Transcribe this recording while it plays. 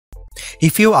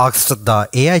If you asked the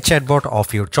AI chatbot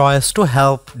of your choice to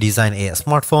help design a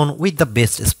smartphone with the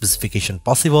best specification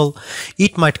possible,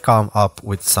 it might come up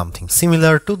with something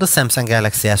similar to the Samsung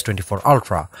Galaxy S24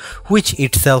 Ultra, which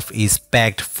itself is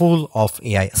packed full of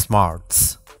AI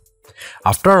smarts.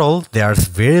 After all, there's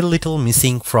very little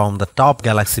missing from the top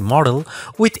Galaxy model,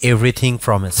 with everything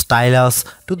from a stylus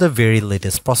to the very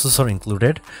latest processor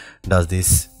included. Does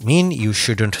this mean you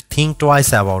shouldn't think twice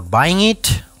about buying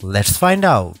it? Let's find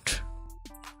out.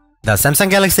 The Samsung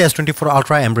Galaxy S24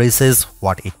 Ultra embraces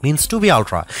what it means to be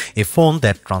Ultra, a phone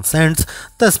that transcends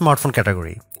the smartphone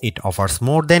category. It offers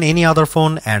more than any other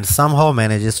phone and somehow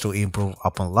manages to improve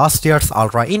upon last year's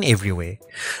Ultra in every way.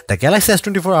 The Galaxy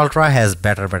S24 Ultra has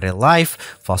better battery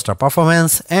life, faster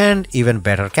performance, and even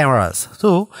better cameras,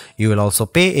 so you will also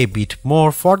pay a bit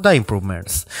more for the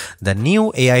improvements. The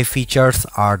new AI features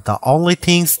are the only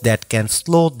things that can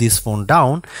slow this phone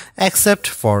down, except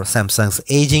for Samsung's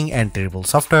aging and terrible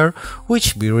software,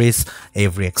 which buries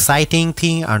every exciting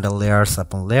thing under layers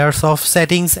upon layers of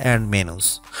settings and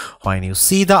menus. When you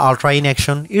see the Ultra in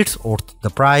action, it's worth the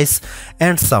price,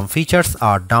 and some features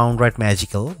are downright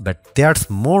magical, but there's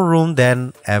more room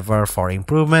than ever for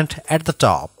improvement at the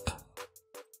top.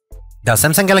 The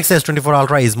Samsung Galaxy S24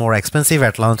 Ultra is more expensive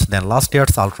at launch than last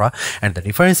year's Ultra, and the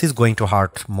difference is going to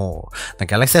hurt more. The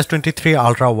Galaxy S23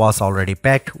 Ultra was already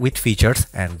packed with features,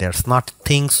 and there's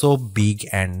nothing so big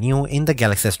and new in the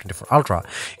Galaxy S24 Ultra.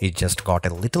 It just got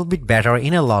a little bit better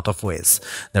in a lot of ways.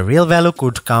 The real value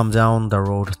could come down the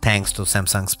road thanks to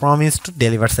Samsung's promise to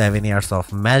deliver 7 years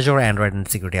of major Android and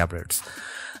security updates.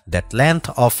 That length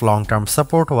of long-term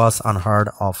support was unheard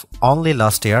of only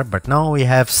last year, but now we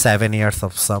have 7 years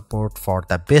of support for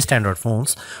the best Android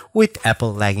phones, with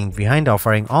Apple lagging behind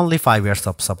offering only 5 years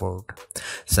of support.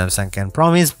 Samsung can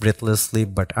promise breathlessly,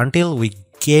 but until we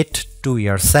get to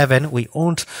year 7, we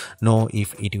won't know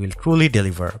if it will truly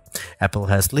deliver. Apple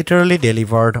has literally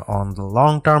delivered on the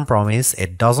long-term promise a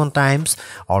dozen times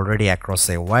already across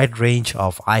a wide range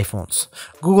of iPhones.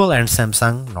 Google and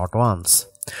Samsung not once.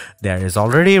 There is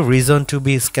already reason to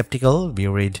be skeptical.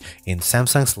 Buried in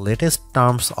Samsung's latest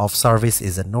terms of service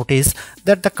is a notice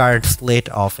that the current slate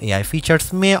of AI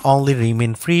features may only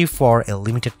remain free for a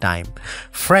limited time.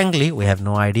 Frankly, we have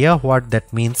no idea what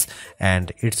that means,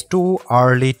 and it's too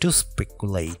early to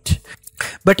speculate.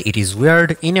 But it is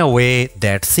weird in a way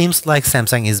that seems like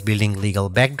Samsung is building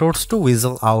legal backdoors to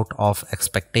weasel out of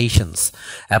expectations.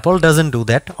 Apple doesn't do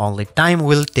that, only time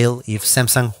will tell if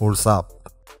Samsung holds up.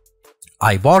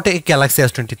 I bought a Galaxy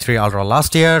S23 Ultra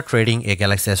last year, trading a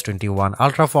Galaxy S21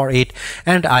 Ultra for it,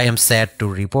 and I am sad to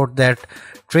report that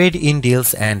trade-in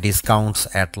deals and discounts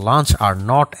at launch are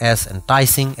not as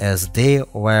enticing as they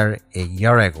were a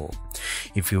year ago.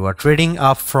 If you are trading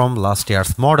up from last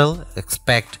year's model,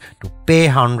 expect to pay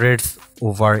hundreds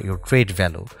over your trade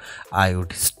value. I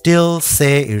would still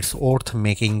say it's worth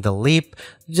making the leap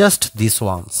just this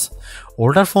once.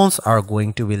 Older phones are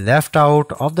going to be left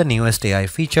out of the newest AI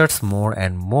features more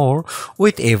and more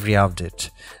with every update.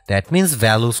 That means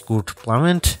values could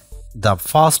plummet the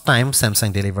first time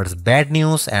Samsung delivers bad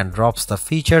news and drops the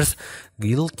features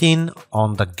built in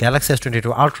on the Galaxy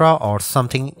S22 Ultra or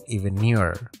something even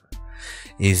newer.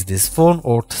 Is this phone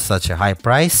worth such a high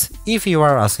price? If you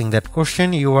are asking that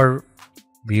question, you are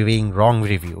viewing wrong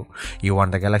review. You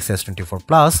want the Galaxy S24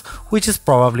 Plus, which is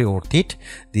probably worth it.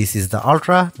 This is the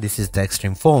Ultra, this is the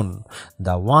extreme phone,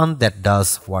 the one that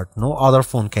does what no other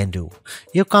phone can do.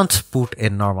 You can't put a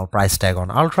normal price tag on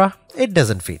Ultra, it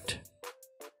doesn't fit.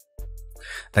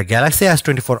 The Galaxy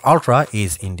S24 Ultra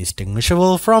is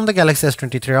indistinguishable from the Galaxy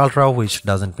S23 Ultra, which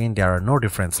doesn't mean there are no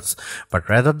differences, but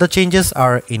rather the changes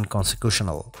are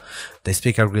inconsequential. The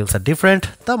speaker grills are different,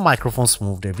 the microphones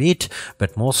moved a bit,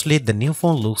 but mostly the new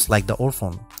phone looks like the old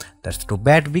phone. That's too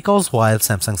bad, because while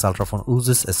Samsung's Ultra phone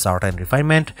oozes a certain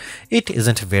refinement, it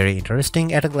isn't very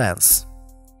interesting at a glance.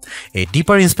 A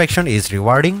deeper inspection is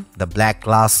rewarding. The black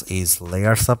glass is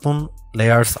layers upon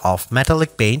layers of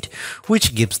metallic paint,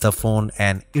 which gives the phone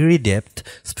an eerie depth,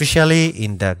 especially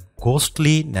in the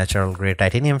ghostly natural grey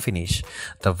titanium finish.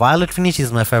 The violet finish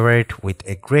is my favorite, with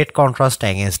a great contrast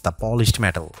against the polished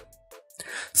metal.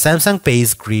 Samsung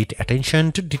pays great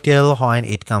attention to detail when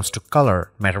it comes to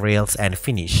color, materials, and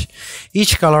finish.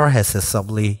 Each color has a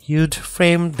subtly hued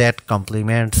frame that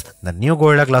complements the new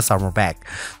Gorilla Glass armor pack.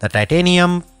 The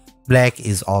titanium black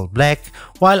is all black,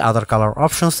 while other color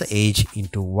options age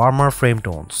into warmer frame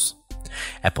tones.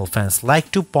 Apple fans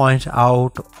like to point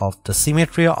out of the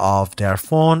symmetry of their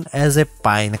phone as a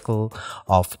pinnacle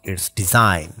of its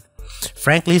design.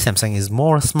 Frankly, Samsung is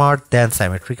more smart than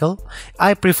symmetrical.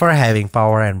 I prefer having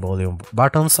power and volume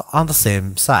buttons on the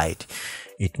same side.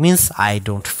 It means I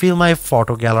don't fill my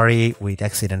photo gallery with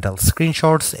accidental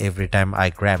screenshots every time I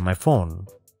grab my phone.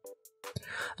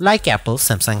 Like Apple,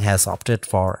 Samsung has opted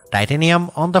for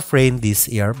titanium on the frame this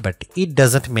year, but it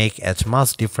doesn't make as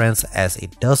much difference as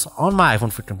it does on my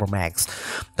iPhone 15 Pro Max.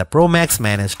 The Pro Max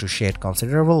managed to shed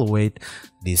considerable weight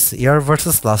this year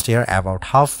versus last year, about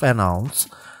half an ounce.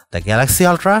 The Galaxy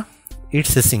Ultra,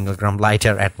 it's a single gram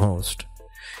lighter at most.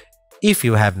 If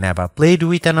you have never played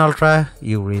with an Ultra,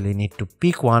 you really need to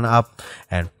pick one up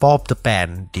and pop the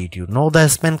pen. Did you know the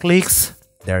S Pen clicks?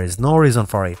 There is no reason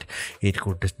for it. It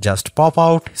could just pop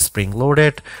out,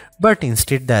 spring-loaded, but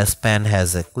instead the S Pen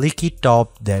has a clicky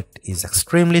top that is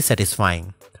extremely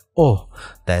satisfying. Oh,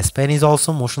 the S Pen is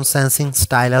also motion sensing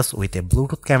stylus with a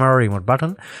Bluetooth camera remote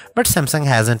button, but Samsung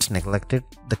hasn't neglected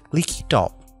the clicky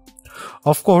top.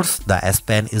 Of course, the S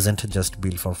Pen isn't just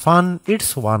built for fun,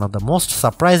 it's one of the most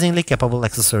surprisingly capable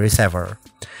accessories ever.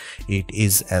 It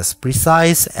is as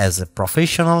precise as a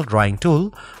professional drawing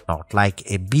tool, not like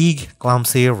a big,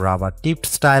 clumsy, rubber-tipped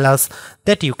stylus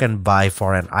that you can buy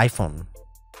for an iPhone.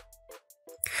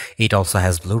 It also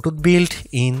has Bluetooth built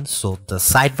in, so the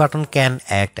side button can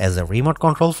act as a remote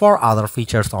control for other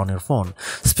features on your phone,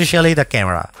 especially the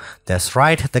camera. That's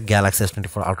right, the Galaxy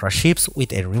S24 Ultra ships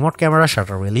with a remote camera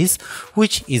shutter release,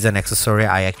 which is an accessory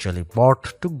I actually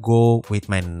bought to go with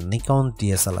my Nikon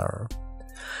DSLR.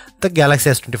 The Galaxy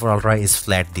S24 Ultra is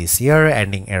flat this year,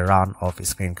 ending a run of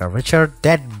screen curvature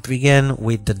that began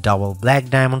with the double black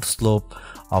diamond slope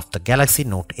of the Galaxy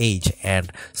Note Edge and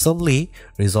suddenly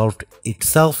resolved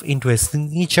itself into a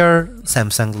signature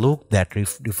Samsung look that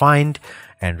refined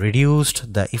and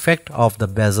reduced the effect of the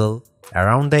bezel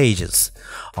around the edges.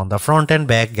 On the front and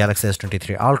back, Galaxy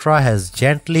S23 Ultra has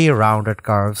gently rounded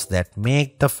curves that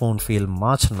make the phone feel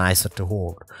much nicer to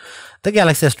hold. The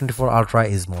Galaxy S24 Ultra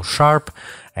is more sharp,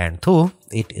 and though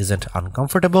it isn't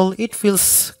uncomfortable, it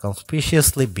feels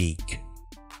conspicuously big.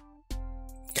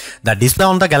 The display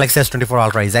on the Galaxy S24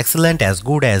 Ultra is excellent, as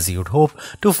good as you'd hope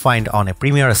to find on a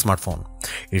premier smartphone.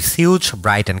 It's huge,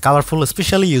 bright and colorful,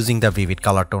 especially using the vivid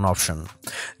color tone option.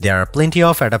 There are plenty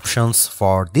of adaptations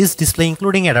for this display,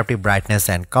 including adaptive brightness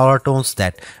and color tones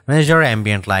that measure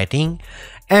ambient lighting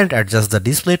and adjust the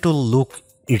display to look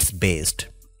its best.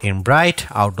 In bright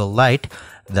outdoor light,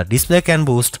 the display can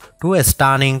boost to a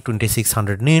stunning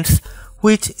 2600 nits,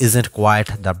 which isn't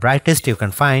quite the brightest you can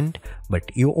find,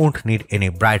 but you won't need any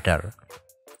brighter.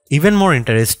 Even more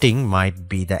interesting might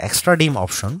be the extra dim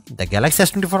option. The Galaxy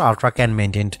S24 Ultra can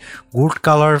maintain good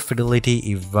color fidelity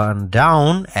even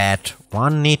down at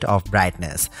 1 nit of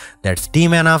brightness. That's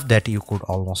dim enough that you could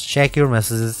almost check your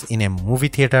messages in a movie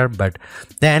theater, but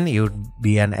then you'd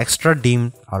be an extra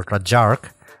dim ultra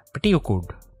jerk, but you could.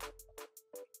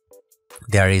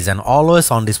 There is an always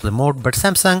on display mode, but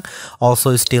Samsung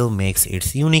also still makes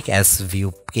its unique S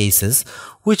View cases,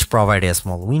 which provide a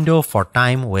small window for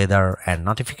time, weather and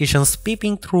notifications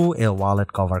peeping through a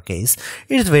wallet cover case.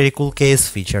 It's a very cool case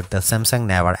feature that Samsung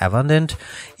never abandoned,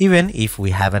 even if we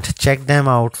haven't checked them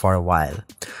out for a while.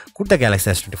 Could the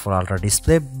Galaxy S24 Ultra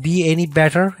display be any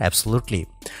better? Absolutely.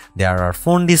 There are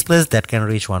phone displays that can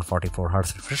reach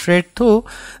 144Hz refresh rate too,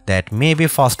 that may be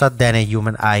faster than a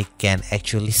human eye can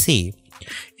actually see.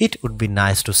 It would be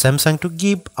nice to Samsung to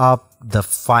give up the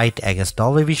fight against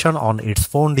Dolby Vision on its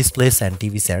phone displays and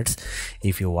TV sets.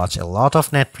 If you watch a lot of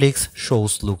Netflix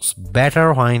shows, looks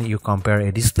better when you compare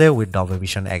a display with Dolby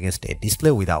Vision against a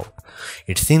display without.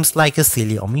 It seems like a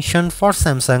silly omission for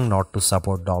Samsung not to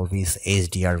support Dolby's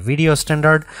HDR video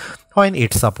standard when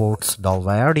it supports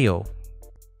Dolby Audio.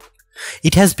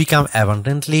 It has become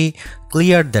abundantly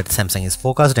clear that Samsung is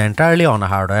focused entirely on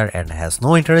hardware and has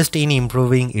no interest in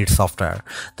improving its software.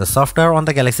 The software on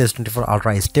the Galaxy S24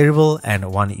 Ultra is terrible and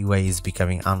One UI is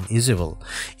becoming unusable.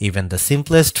 Even the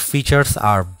simplest features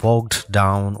are bogged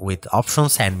down with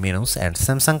options and menus, and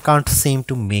Samsung can't seem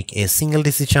to make a single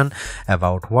decision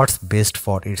about what's best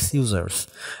for its users.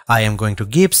 I am going to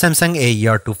give Samsung a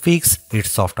year to fix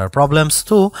its software problems,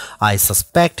 though I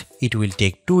suspect it will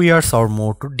take 2 years or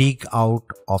more to dig out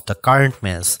of the current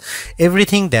mess.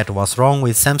 Everything that was wrong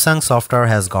with Samsung software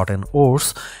has gotten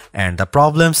worse, and the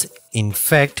problems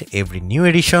infect every new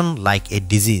edition like a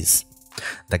disease.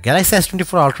 The Galaxy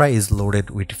S24 Ultra is loaded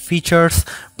with features,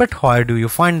 but where do you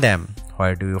find them?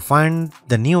 Where do you find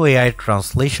the new AI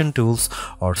translation tools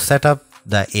or set up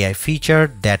the AI feature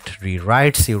that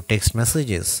rewrites your text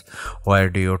messages? Where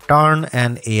do you turn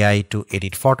an AI to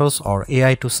edit photos or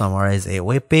AI to summarize a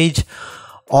web page?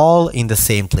 All in the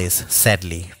same place,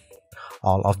 sadly.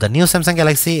 All of the new Samsung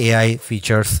Galaxy AI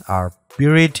features are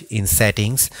buried in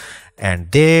settings,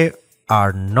 and they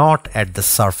are not at the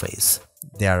surface.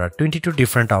 there are 22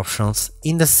 different options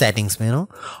in the settings menu.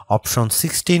 Option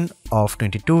 16 of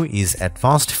 22 is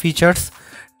advanced features.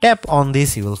 Tap on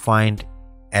this, you will find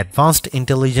advanced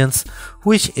intelligence,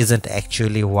 which isn't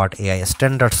actually what AI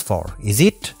standards for, is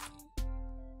it?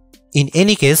 In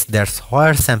any case, that's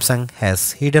where Samsung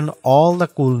has hidden all the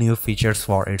cool new features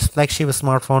for its flagship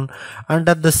smartphone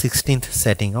under the 16th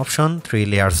setting option 3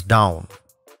 layers down.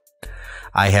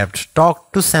 I have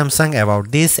talked to Samsung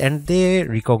about this and they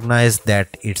recognize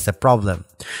that it's a problem.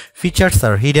 Features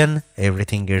are hidden,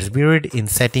 everything gets buried in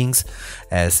settings,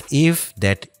 as if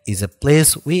that is a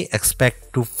place we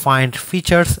expect to find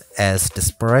features as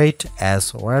disparate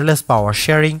as wireless power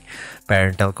sharing,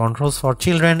 parental controls for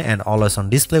children, and always-on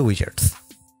display widgets.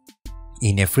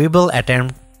 In a feeble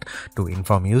attempt to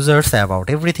inform users about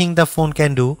everything the phone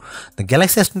can do, the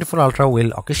Galaxy S24 Ultra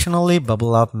will occasionally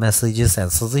bubble up messages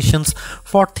and suggestions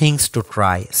for things to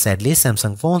try. Sadly,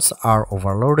 Samsung phones are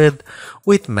overloaded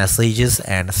with messages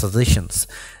and suggestions.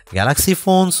 Galaxy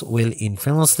phones will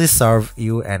infamously serve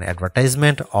you an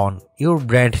advertisement on your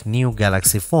brand new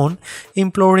Galaxy phone,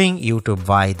 imploring you to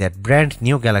buy that brand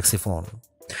new Galaxy phone.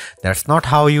 That's not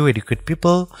how you educate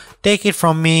people. Take it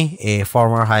from me, a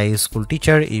former high school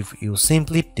teacher, if you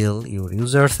simply tell your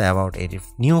users about a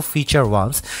new feature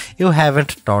once, you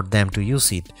haven't taught them to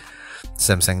use it.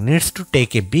 Samsung needs to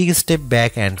take a big step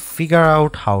back and figure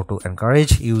out how to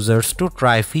encourage users to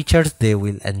try features they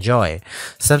will enjoy.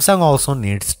 Samsung also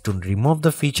needs to remove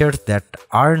the features that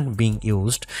aren't being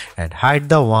used and hide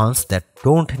the ones that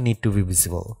don't need to be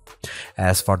visible.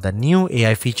 As for the new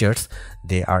AI features,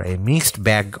 they are a mixed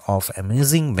bag of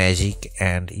amazing magic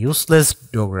and useless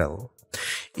doggerel.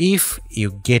 If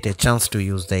you get a chance to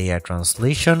use the AI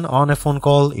translation on a phone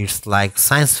call, it's like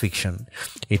science fiction.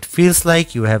 It feels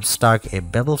like you have stuck a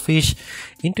babblefish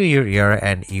into your ear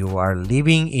and you are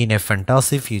living in a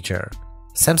fantasy future.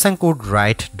 Samsung could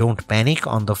write "Don't panic"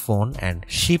 on the phone and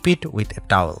ship it with a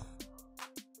towel.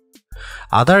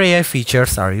 Other AI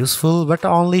features are useful, but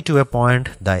only to a point.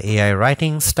 The AI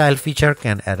writing style feature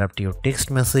can adapt your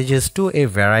text messages to a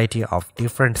variety of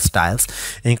different styles,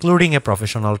 including a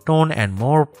professional tone and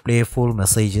more playful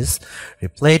messages,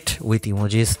 replete with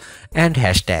emojis and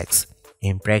hashtags.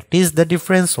 In practice, the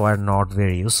differences were not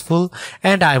very useful,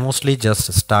 and I mostly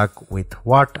just stuck with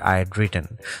what I had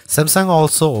written. Samsung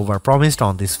also overpromised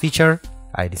on this feature.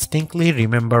 I distinctly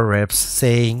remember reps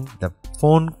saying the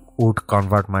phone would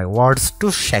convert my words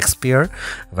to Shakespeare,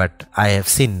 but I have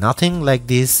seen nothing like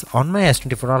this on my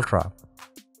S24 Ultra.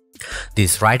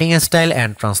 These writing style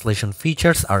and translation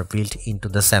features are built into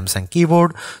the Samsung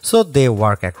keyboard, so they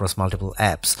work across multiple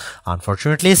apps.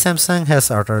 Unfortunately, Samsung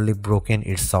has utterly broken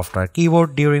its software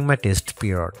keyboard during my test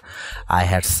period. I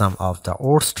had some of the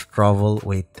worst trouble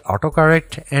with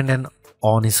autocorrect and an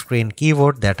on-screen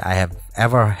keyboard that I have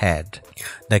ever had.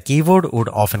 The keyboard would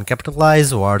often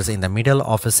capitalize words in the middle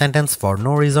of a sentence for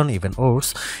no reason, even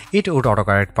worse. It would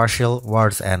autocorrect partial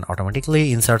words and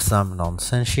automatically insert some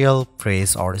nonsensical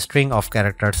phrase or string of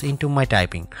characters into my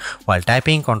typing. While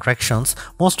typing contractions,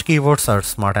 most keyboards are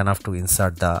smart enough to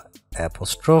insert the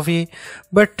apostrophe,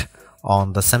 but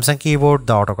on the Samsung keyboard,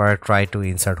 the autocorrect tried to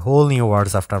insert whole new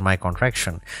words after my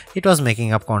contraction. It was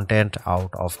making up content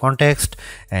out of context,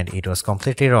 and it was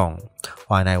completely wrong.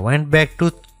 When I went back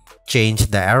to change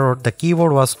the error, the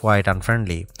keyboard was quite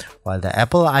unfriendly. While the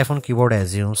Apple iPhone keyboard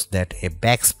assumes that a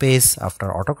backspace after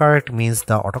autocorrect means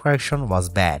the autocorrection was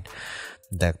bad,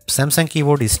 the Samsung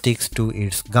keyboard sticks to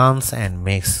its guns and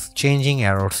makes changing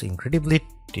errors incredibly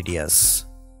tedious.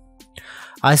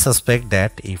 I suspect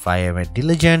that if I am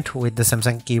diligent with the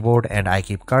Samsung keyboard and I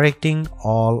keep correcting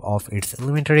all of its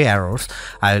elementary errors,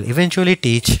 I will eventually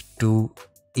teach to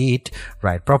it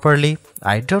write properly.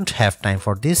 I don't have time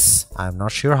for this. I'm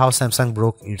not sure how Samsung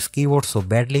broke its keyboard so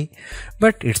badly,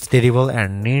 but it's terrible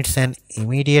and needs an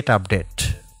immediate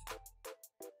update.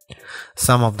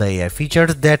 Some of the AI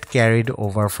features that carried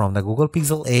over from the Google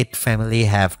Pixel 8 family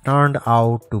have turned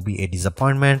out to be a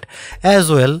disappointment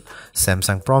as well.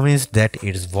 Samsung promised that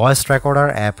its voice recorder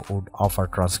app would offer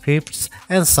transcripts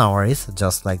and summaries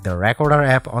just like the recorder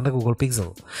app on the Google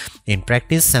Pixel. In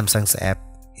practice, Samsung's app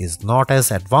is not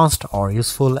as advanced or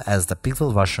useful as the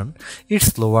Pixel version. It's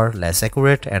slower, less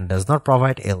accurate, and does not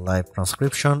provide a live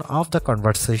transcription of the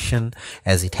conversation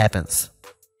as it happens.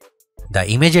 The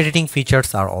image editing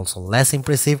features are also less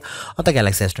impressive on the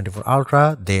Galaxy S24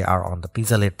 Ultra. They are on the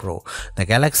Pixel 8 Pro. The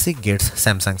Galaxy gets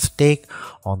Samsung's take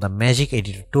on the Magic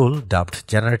Editor tool dubbed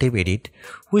Generative Edit,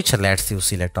 which lets you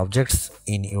select objects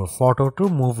in your photo to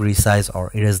move, resize,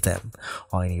 or erase them.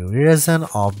 When you erase an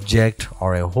object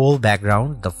or a whole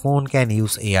background, the phone can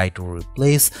use AI to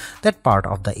replace that part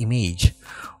of the image.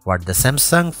 What the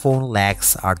Samsung phone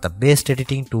lacks are the best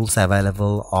editing tools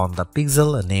available on the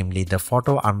Pixel, namely the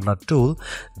Photo Unlock tool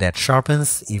that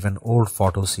sharpens even old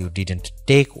photos you didn't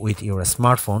take with your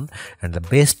smartphone, and the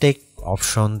best take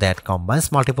option that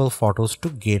combines multiple photos to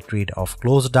get rid of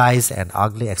closed eyes and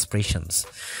ugly expressions.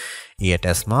 Yet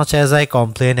as much as I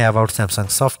complain about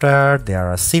Samsung software, there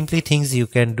are simply things you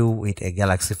can do with a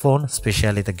Galaxy phone,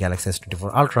 especially the Galaxy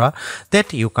S24 Ultra,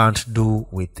 that you can't do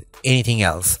with anything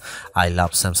else. I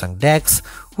love Samsung DeX,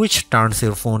 which turns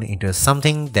your phone into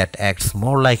something that acts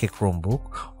more like a Chromebook.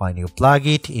 When you plug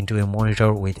it into a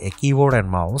monitor with a keyboard and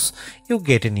mouse, you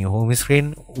get a new home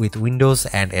screen with windows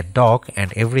and a dock,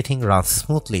 and everything runs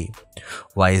smoothly.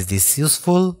 Why is this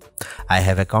useful? I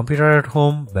have a computer at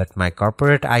home, but my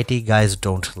corporate IT guys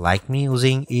don't like me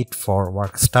using it for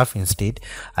work stuff. Instead,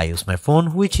 I use my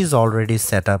phone, which is already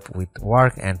set up with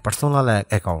work and personal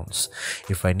accounts.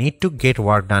 If I need to get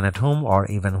work done at home or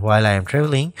even while I am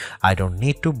traveling, I don't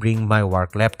need to bring my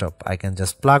work laptop. I can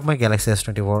just plug my Galaxy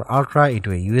S24 Ultra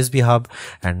into a USB hub,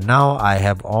 and now I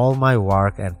have all my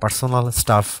work and personal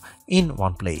stuff in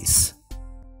one place.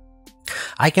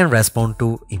 I can respond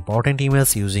to important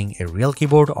emails using a real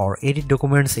keyboard or edit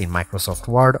documents in Microsoft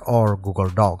Word or Google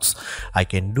Docs. I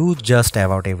can do just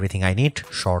about everything I need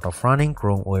short of running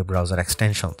Chrome web browser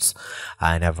extensions.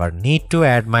 I never need to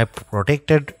add my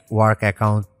protected work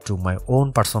account to my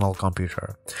own personal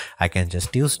computer. I can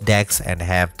just use DeX and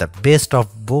have the best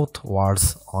of both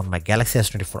worlds on my Galaxy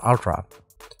S24 Ultra.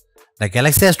 The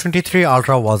Galaxy S23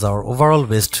 Ultra was our overall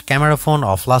best camera phone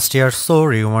of last year, so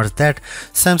rumors that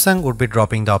Samsung would be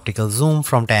dropping the optical zoom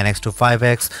from 10x to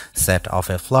 5x set off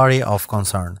a flurry of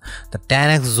concern. The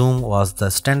 10x zoom was the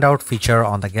standout feature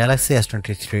on the Galaxy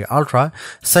S23 Ultra.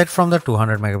 Aside from the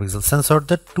 200 megapixel sensor,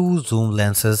 the two zoom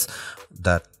lenses,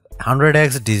 the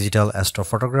 100x digital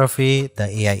astrophotography, the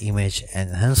AI image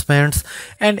enhancements,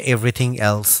 and everything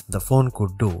else the phone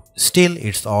could do. Still,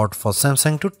 it's odd for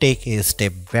Samsung to take a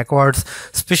step backwards,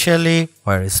 especially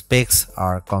where specs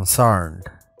are concerned.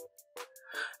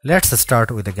 Let's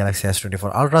start with the Galaxy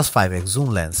S24 Ultra's 5x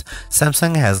zoom lens.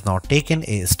 Samsung has not taken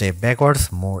a step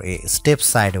backwards, more a step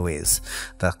sideways.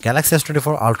 The Galaxy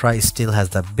S24 Ultra still has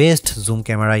the best zoom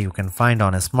camera you can find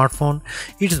on a smartphone.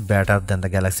 It's better than the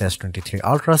Galaxy S23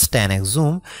 Ultra's 10x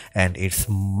zoom, and it's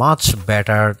much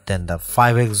better than the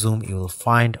 5x zoom you will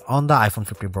find on the iPhone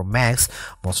 15 Pro Max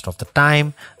most of the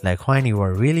time, like when you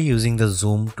are really using the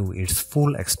zoom to its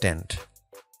full extent.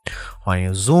 When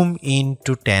you zoom in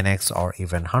to 10x or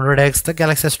even 100x, the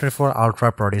Galaxy S24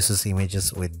 Ultra produces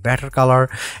images with better color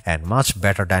and much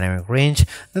better dynamic range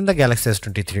than the Galaxy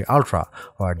S23 Ultra.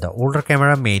 Where the older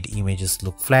camera made images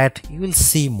look flat, you will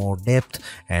see more depth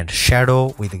and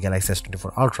shadow with the Galaxy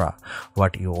S24 Ultra.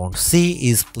 What you won't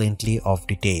see is plenty of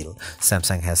detail.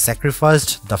 Samsung has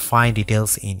sacrificed the fine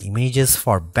details in images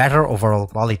for better overall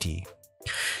quality.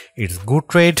 It's good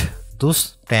trade.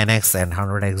 Those 10x and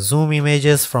 100x zoom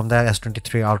images from the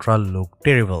S23 Ultra look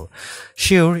terrible.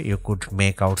 Sure, you could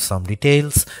make out some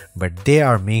details, but they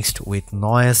are mixed with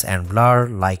noise and blur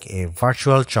like a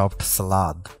virtual chopped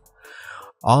salad.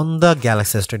 On the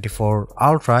Galaxy S24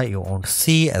 Ultra, you won't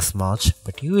see as much,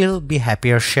 but you will be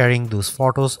happier sharing those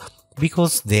photos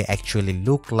because they actually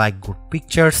look like good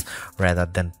pictures rather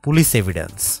than police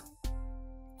evidence.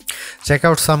 Check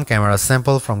out some camera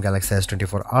sample from Galaxy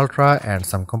S24 Ultra and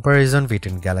some comparison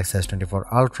between Galaxy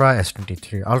S24 Ultra,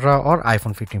 S23 Ultra or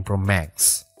iPhone 15 Pro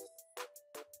Max.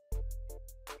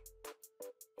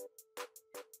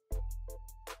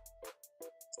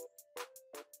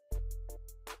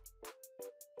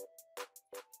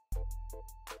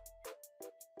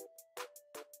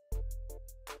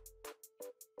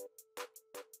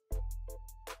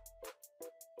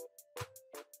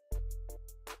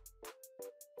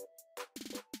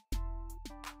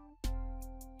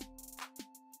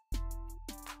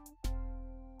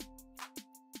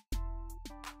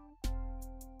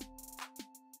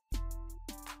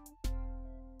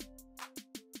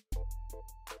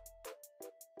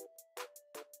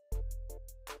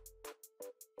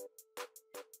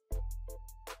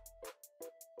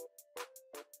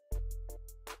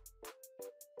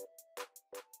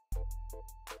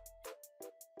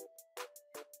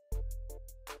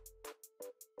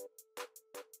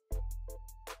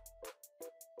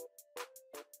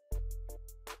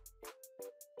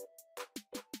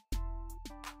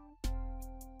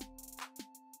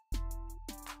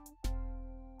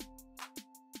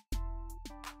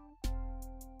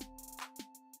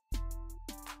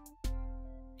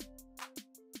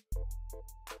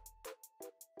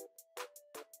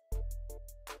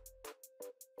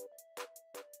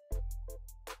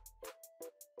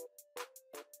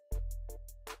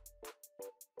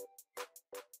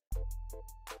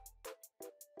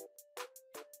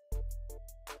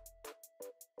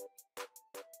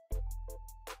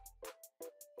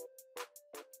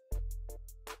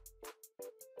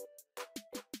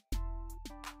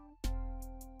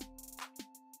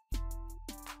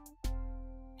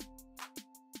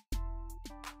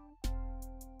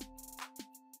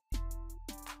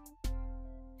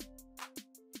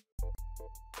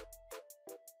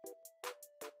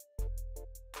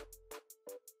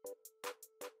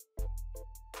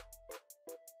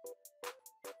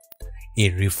 A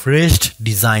refreshed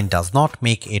design does not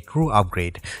make a true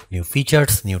upgrade. New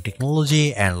features, new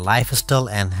technology, and lifestyle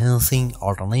enhancing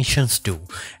alternations do.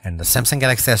 And the Samsung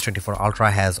Galaxy S24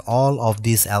 Ultra has all of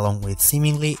these along with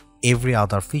seemingly every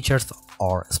other features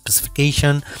or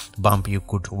specification bump you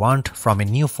could want from a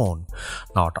new phone.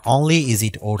 Not only is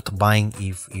it worth buying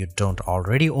if you don't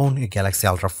already own a Galaxy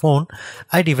Ultra phone,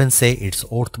 I'd even say it's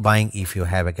worth buying if you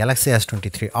have a Galaxy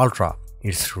S23 Ultra.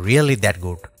 It's really that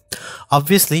good.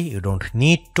 Obviously, you don't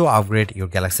need to upgrade your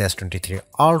Galaxy S23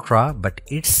 Ultra, but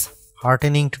it's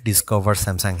heartening to discover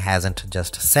Samsung hasn't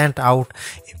just sent out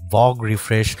a vogue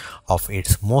refresh of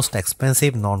its most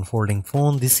expensive non-folding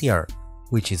phone this year,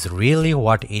 which is really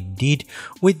what it did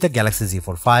with the Galaxy Z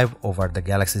Fold 5 over the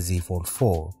Galaxy Z Fold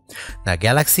 4. The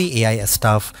Galaxy AI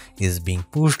stuff is being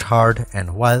pushed hard,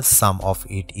 and while some of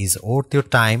it is worth your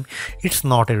time, it's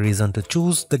not a reason to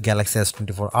choose the Galaxy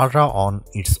S24 Ultra on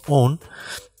its own.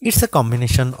 It's a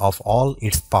combination of all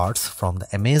its parts, from the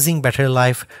amazing battery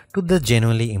life to the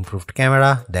genuinely improved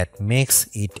camera, that makes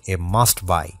it a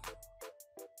must-buy.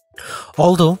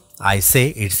 Although I say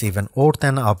it's even worth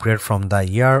an upgrade from the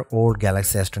year-old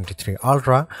Galaxy S23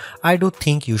 Ultra, I do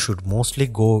think you should mostly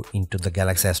go into the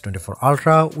Galaxy S24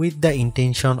 Ultra with the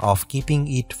intention of keeping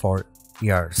it for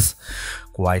years.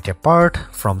 Quite apart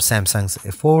from Samsung's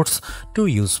efforts to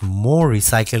use more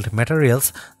recycled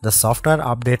materials, the software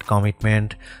update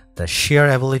commitment, the sheer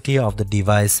ability of the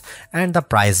device, and the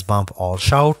price bump all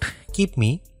shout, keep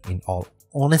me in all.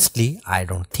 Honestly, I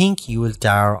don't think you will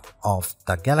tire of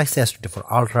the Galaxy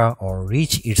S24 Ultra or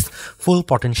reach its full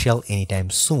potential anytime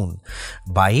soon.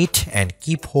 Buy it and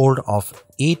keep hold of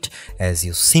it, as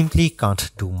you simply can't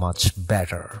do much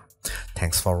better.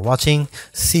 Thanks for watching.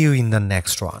 See you in the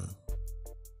next one.